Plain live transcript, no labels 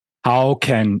How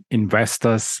can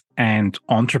investors and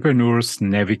entrepreneurs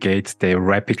navigate the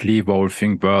rapidly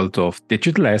evolving world of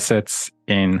digital assets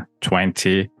in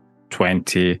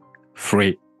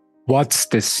 2023? What's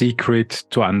the secret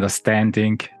to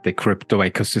understanding the crypto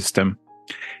ecosystem?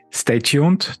 Stay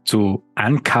tuned to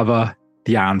uncover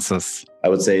the answers. I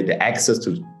would say the access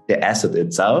to the asset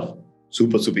itself,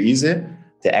 super easy.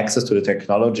 The access to the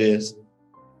technology is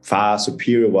far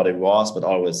superior what it was, but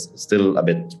always still a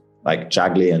bit like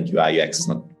juggly and UI UX is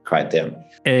not quite there.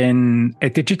 In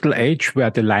a digital age where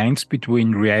the lines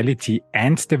between reality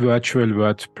and the virtual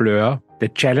world blur, the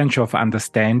challenge of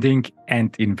understanding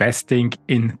and investing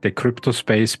in the crypto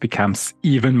space becomes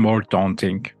even more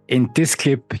daunting. In this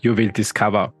clip, you will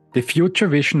discover the future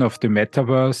vision of the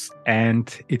Metaverse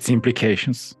and its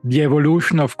implications, the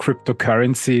evolution of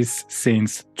cryptocurrencies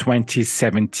since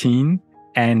 2017,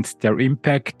 and their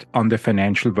impact on the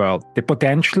financial world, the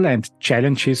potential and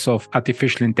challenges of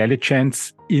artificial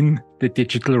intelligence in the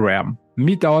digital realm.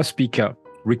 Meet our speaker.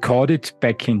 Recorded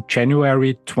back in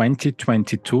January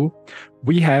 2022,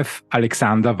 we have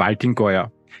Alexander Valtingojer,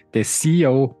 the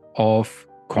CEO of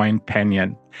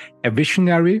CoinPanion, a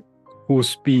visionary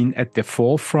who's been at the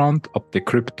forefront of the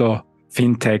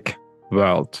crypto-fintech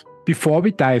world. Before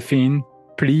we dive in,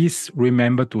 please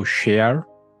remember to share,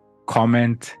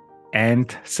 comment,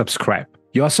 and subscribe.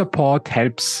 Your support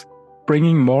helps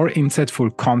bringing more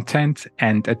insightful content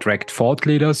and attract thought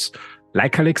leaders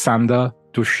like Alexander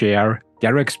to share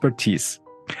their expertise.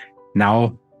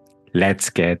 Now, let's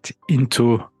get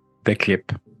into the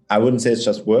clip. I wouldn't say it's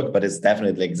just work, but it's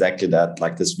definitely exactly that,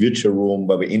 like this virtual room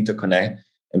where we interconnect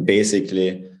and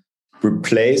basically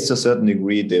replace to a certain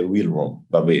degree the real room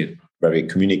where we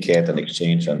communicate and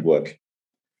exchange and work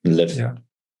and live. Yeah.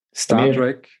 Star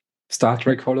Trek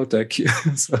holodeck.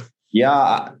 So.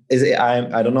 Yeah,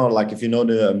 I don't know, like if you know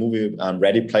the movie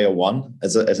Ready Player One,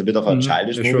 as a bit of a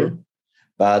childish movie, sure.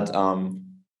 But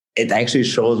it actually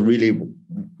shows really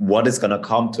what is going to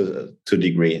come to a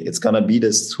degree. It's going to be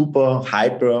this super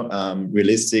hyper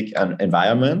realistic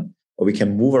environment where we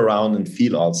can move around and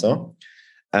feel also.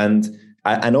 And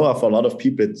I know for a lot of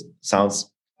people I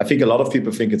think a lot of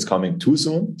people think it's coming too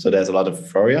soon, so there's a lot of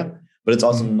euphoria, but it's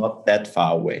also not that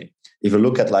far away. If you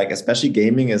look at especially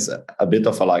gaming is a bit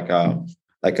of a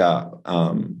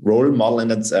role model in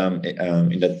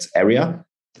that area.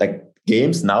 Like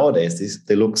games nowadays,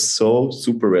 they look so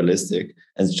super realistic,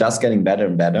 and it's just getting better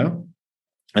and better.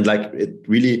 And it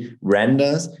really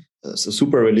renders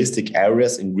super realistic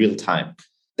areas in real time.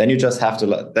 Then you just have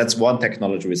to. That's one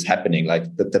technology is happening,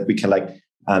 that we can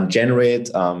generate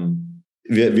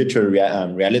virtual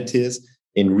realities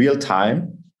in real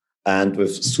time. And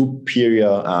with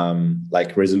superior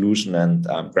resolution and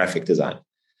graphic design.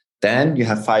 Then you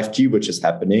have 5G, which is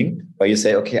happening, where you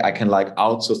say, okay, I can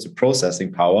outsource the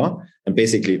processing power, and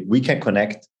basically we can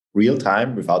connect real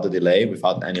time without a delay,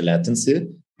 without any latency,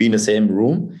 be in the same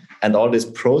room, and all this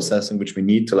processing which we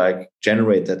need to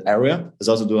generate that area is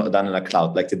also done in a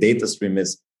cloud. The data stream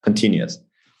is continuous.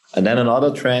 And then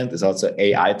another trend is also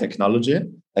AI technology.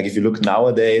 If you look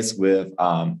nowadays with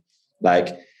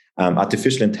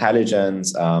artificial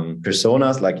intelligence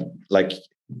personas like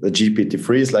the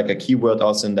GPT-3 is a keyword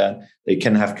also in that. They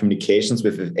can have communications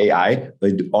with AI,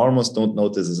 but you almost don't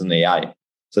notice it's an AI.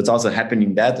 So it's also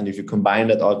happening that, and if you combine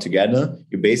that all together,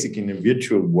 you're basically in a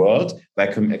virtual world where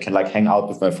I can hang out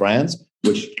with my friends,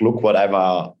 which look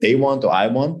whatever they want or I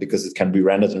want, because it can be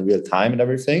rendered in real time and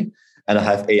everything. And I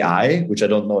have AI, which I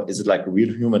don't know, is it a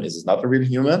real human? Is it not a real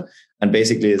human? And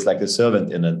basically it's a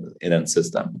servant in a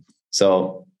system.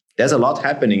 So there's a lot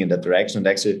happening in that direction. And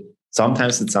actually,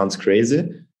 sometimes it sounds crazy,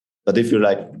 but if you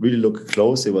really look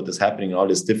closely what is happening in all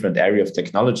this different area of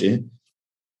technology,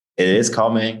 it is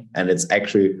coming, and it's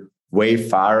actually way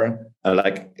far.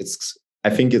 I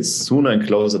think it's sooner and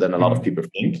closer than a lot of people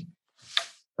think,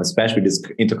 especially this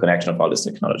interconnection of all these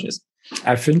technologies.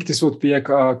 I think this would be a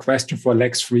question for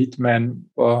Lex Friedman.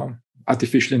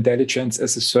 Artificial intelligence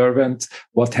as a servant.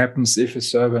 What happens if a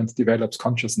servant develops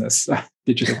consciousness,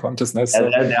 digital consciousness?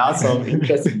 And there are some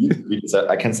interesting videos.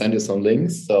 I can send you some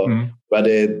links. So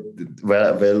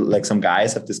where some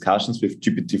guys have discussions with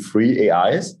GPT-3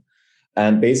 AIs,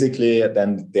 and basically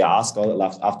then they ask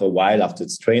after a while, after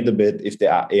it's trained a bit, if the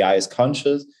AI is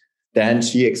conscious. Then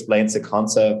she explains the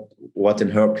concept, what in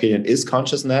her opinion is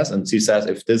consciousness, and she says,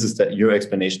 if this is your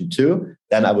explanation too,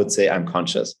 then I would say I'm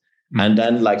conscious. And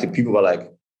then the people were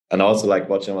and also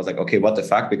watching was okay, what the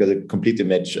fuck? Because it completely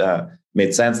made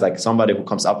sense. Somebody who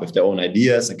comes up with their own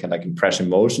ideas and can impress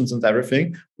emotions and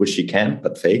everything, which she can,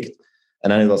 but faked.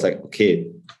 And then it was okay,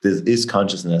 this is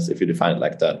consciousness if you define it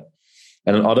like that.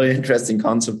 And another interesting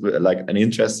concept, like an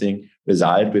interesting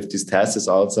result with this test is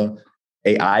also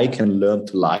AI can learn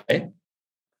to lie.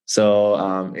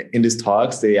 So in these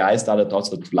talks, the AI started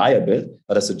also to lie a bit,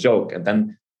 but as a joke. And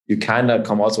then you kind of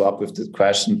come also up with the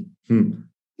question,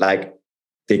 like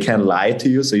they can lie to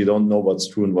you, so you don't know what's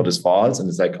true and what is false. And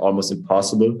it's like almost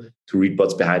impossible to read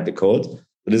what's behind the code.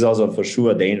 But this is also for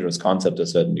sure a dangerous concept to a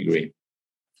certain degree.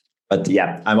 But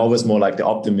yeah, I'm always more like the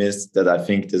optimist that I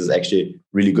think this is actually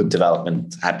really good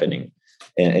development happening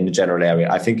in the general area.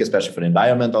 I think especially for the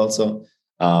environment also,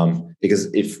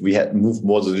 because if we had moved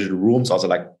more to digital rooms, also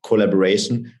like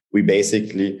collaboration, we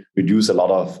basically reduce a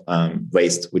lot of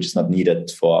waste, which is not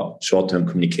needed for short-term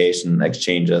communication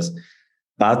exchanges.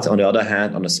 But on the other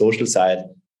hand, on the social side,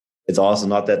 it's also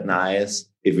not that nice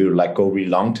if we like go really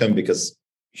long-term, because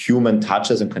human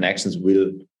touches and connections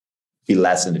will be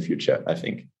less in the future, I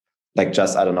think. Like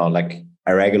just, I don't know, like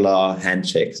a regular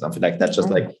handshake, something like that.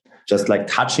 Just like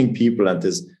touching people and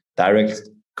this direct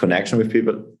connection with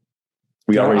people.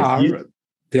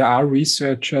 There are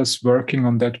researchers working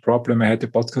on that problem. I had a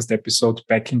podcast episode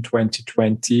back in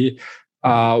 2020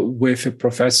 with a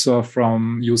professor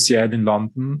from UCL in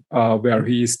London, where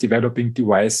he is developing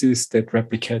devices that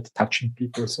replicate touching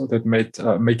people, so that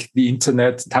make the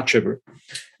internet touchable.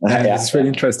 It's really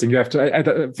interesting. You have to,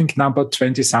 I think, number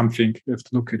 20 something. You have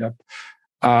to look it up.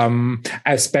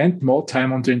 I spent more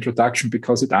time on the introduction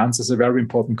because it answers a very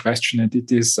important question, and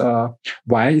it is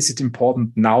why is it important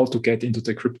now to get into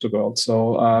the crypto world?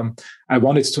 So I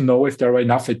wanted to know if there are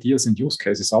enough ideas and use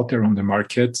cases out there on the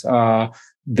market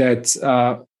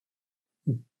that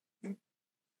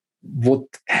would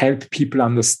help people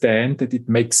understand that it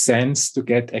makes sense to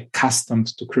get accustomed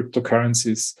to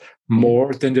cryptocurrencies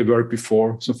more than they were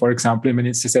before. So, for example, I mean,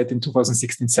 it's said in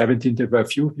 2016-17, there were a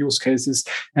few use cases,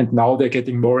 and now they're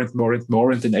getting more and more and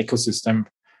more, and an ecosystem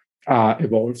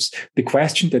evolves. The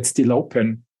question that's still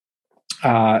open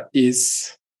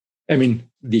is, I mean,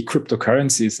 the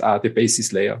cryptocurrencies are the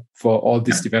basis layer for all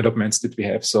these developments that we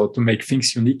have. So to make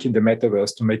things unique in the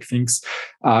metaverse, to make things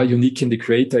unique in the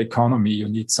creator economy, you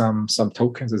need some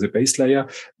tokens as a base layer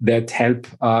that help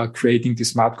creating the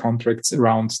smart contracts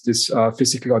around this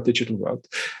physical or digital world.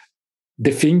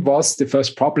 The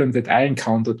first problem that I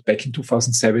encountered back in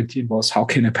 2017 was, how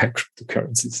can I buy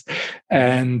cryptocurrencies?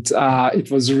 And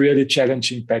it was really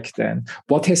challenging back then.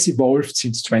 What has evolved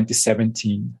since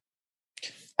 2017?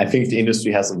 I think the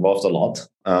industry has evolved a lot,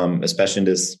 especially in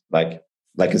this, like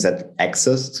I said,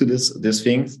 access to these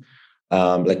things.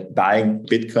 Like buying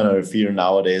Bitcoin or Ethereum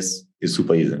nowadays is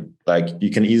super easy. Like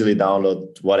you can easily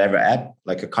download whatever app,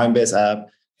 like a Coinbase app,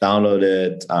 download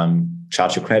it,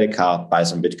 charge your credit card, buy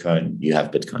some Bitcoin, you have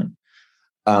Bitcoin.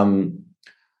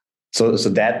 So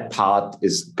that part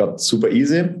got super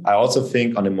easy. I also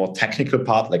think on a more technical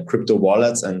part, like crypto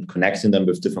wallets and connecting them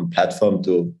with different platforms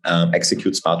to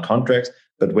execute smart contracts,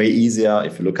 but way easier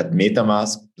if you look at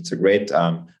MetaMask. It's a great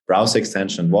browser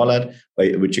extension wallet,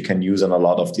 which you can use on a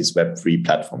lot of these Web3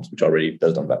 platforms, which are already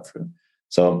built on Web3.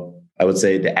 So I would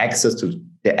say the access to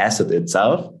the asset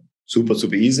itself, super,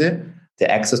 super easy. The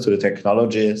access to the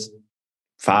technology is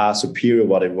far superior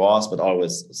what it was, but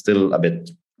always still a bit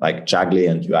like juggly,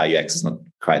 and UI UX is not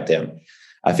quite there.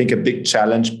 I think a big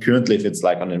challenge currently, if it's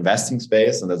like on investing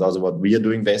space, and that's also what we are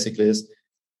doing basically, is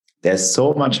there's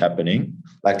so much happening.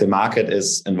 Like the market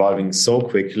is evolving so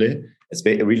quickly. It's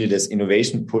really this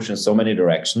innovation push in so many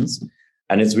directions,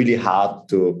 and it's really hard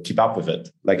to keep up with it.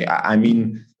 Like, I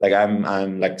mean, like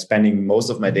I'm like spending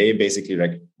most of my day basically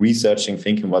like researching,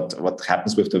 thinking what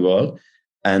happens with the world.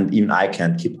 And even I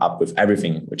can't keep up with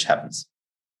everything which happens.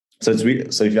 So it's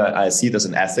really, so if I see it as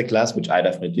an asset class, which I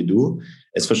definitely do,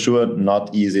 it's for sure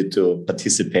not easy to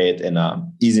participate in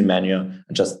an easy manner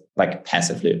and just like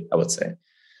passively, I would say.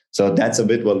 So that's a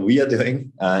bit what we are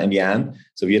doing in the end.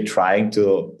 So we are trying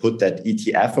to put that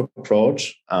ETF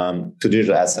approach to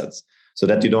digital assets, so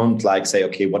that you don't like say,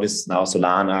 okay, what is now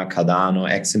Solana, Cardano,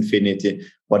 X Infinity?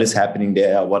 What is happening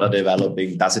there? What are they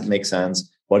developing? Does it make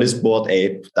sense? What is Bored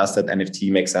Ape? Does that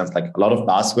NFT make sense? Like a lot of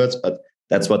buzzwords, but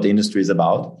that's what the industry is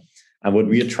about. And what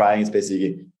we are trying is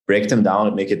basically break them down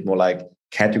and make it more like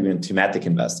category and thematic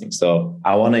investing. So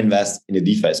I want to invest in the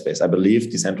DeFi space. I believe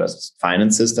decentralized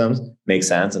finance systems make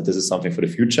sense, and this is something for the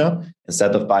future.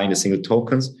 Instead of buying the single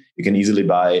tokens, you can easily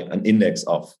buy an index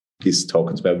of these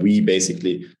tokens, where we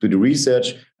basically do the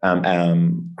research,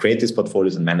 create these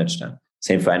portfolios and manage them.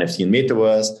 Same for NFT and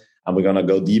Metaverse. And we're going to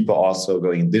go deeper also,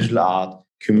 going in digital art,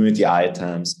 community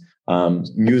items,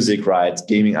 music rights,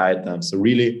 gaming items. So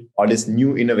really all these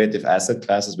new innovative asset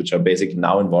classes, which are basically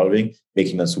now evolving,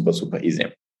 making them super, super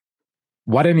easy.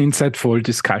 What an insightful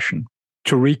discussion.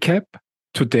 To recap,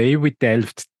 today we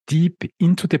delved deep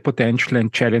into the potential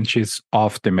and challenges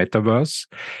of the metaverse,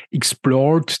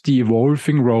 explored the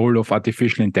evolving role of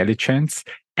artificial intelligence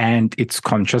and its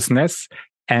consciousness,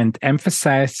 and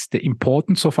emphasized the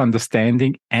importance of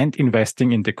understanding and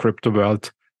investing in the crypto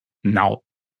world now.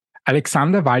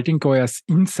 Alexander Valtingojer's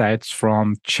insights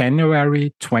from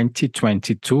January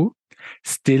 2022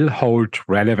 still hold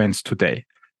relevance today,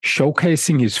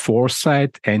 showcasing his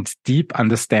foresight and deep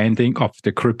understanding of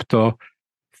the crypto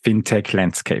fintech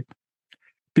landscape.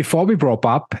 Before we wrap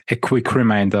up, a quick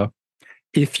reminder.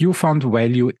 If you found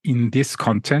value in this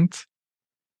content,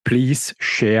 please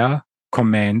share,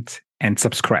 comment, and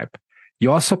subscribe.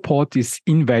 Your support is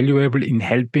invaluable in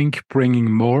helping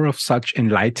bringing more of such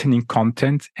enlightening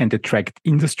content and attract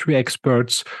industry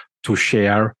experts to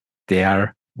share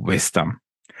their wisdom.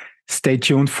 Stay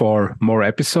tuned for more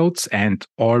episodes and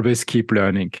always keep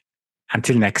learning.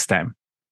 Until next time.